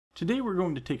Today we're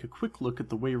going to take a quick look at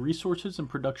the way resources and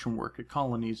production work at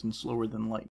colonies in Slower Than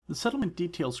Light. The settlement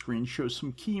detail screen shows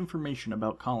some key information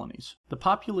about colonies. The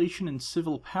population and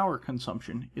civil power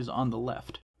consumption is on the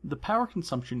left. The power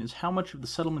consumption is how much of the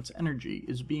settlement's energy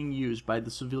is being used by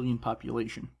the civilian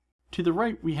population. To the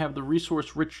right we have the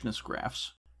resource richness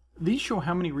graphs. These show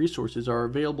how many resources are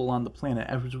available on the planet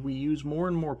as we use more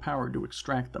and more power to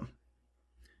extract them.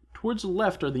 Towards the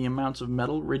left are the amounts of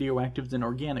metal, radioactives, and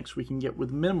organics we can get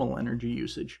with minimal energy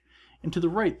usage, and to the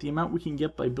right the amount we can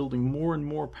get by building more and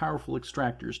more powerful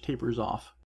extractors tapers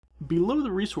off. Below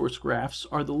the resource graphs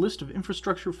are the list of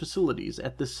infrastructure facilities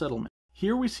at this settlement.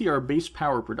 Here we see our base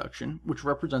power production, which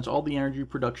represents all the energy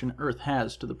production Earth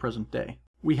has to the present day.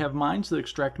 We have mines that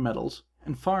extract metals,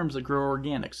 and farms that grow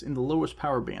organics in the lowest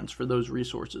power bands for those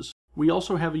resources. We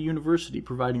also have a university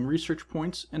providing research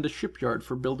points and a shipyard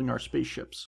for building our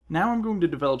spaceships. Now I'm going to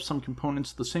develop some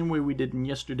components the same way we did in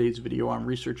yesterday's video on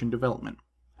research and development.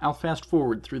 I'll fast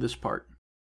forward through this part.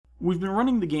 We've been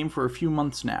running the game for a few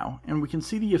months now, and we can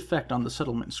see the effect on the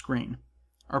settlement screen.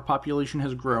 Our population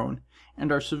has grown,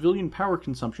 and our civilian power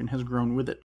consumption has grown with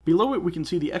it. Below it we can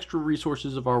see the extra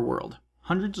resources of our world.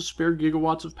 Hundreds of spare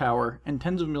gigawatts of power, and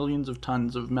tens of millions of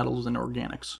tons of metals and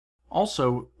organics.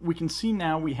 Also, we can see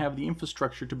now we have the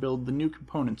infrastructure to build the new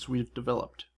components we've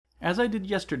developed. As I did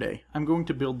yesterday, I'm going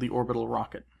to build the orbital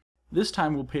rocket. This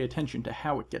time we'll pay attention to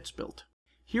how it gets built.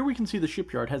 Here we can see the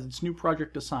shipyard has its new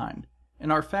project assigned,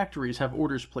 and our factories have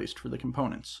orders placed for the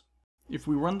components. If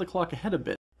we run the clock ahead a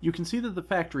bit, you can see that the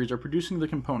factories are producing the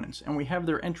components, and we have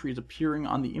their entries appearing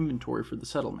on the inventory for the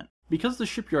settlement. Because the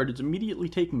shipyard is immediately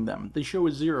taking them, they show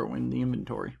a 0 in the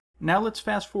inventory. Now let's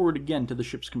fast forward again to the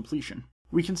ship's completion.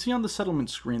 We can see on the settlement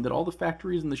screen that all the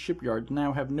factories in the shipyard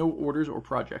now have no orders or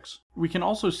projects. We can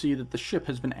also see that the ship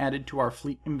has been added to our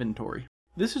fleet inventory.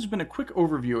 This has been a quick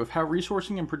overview of how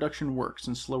resourcing and production works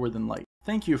in Slower Than Light.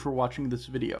 Thank you for watching this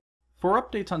video. For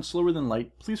updates on Slower Than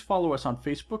Light, please follow us on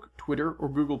Facebook, Twitter, or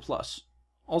Google+.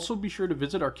 Also be sure to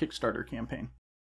visit our Kickstarter campaign.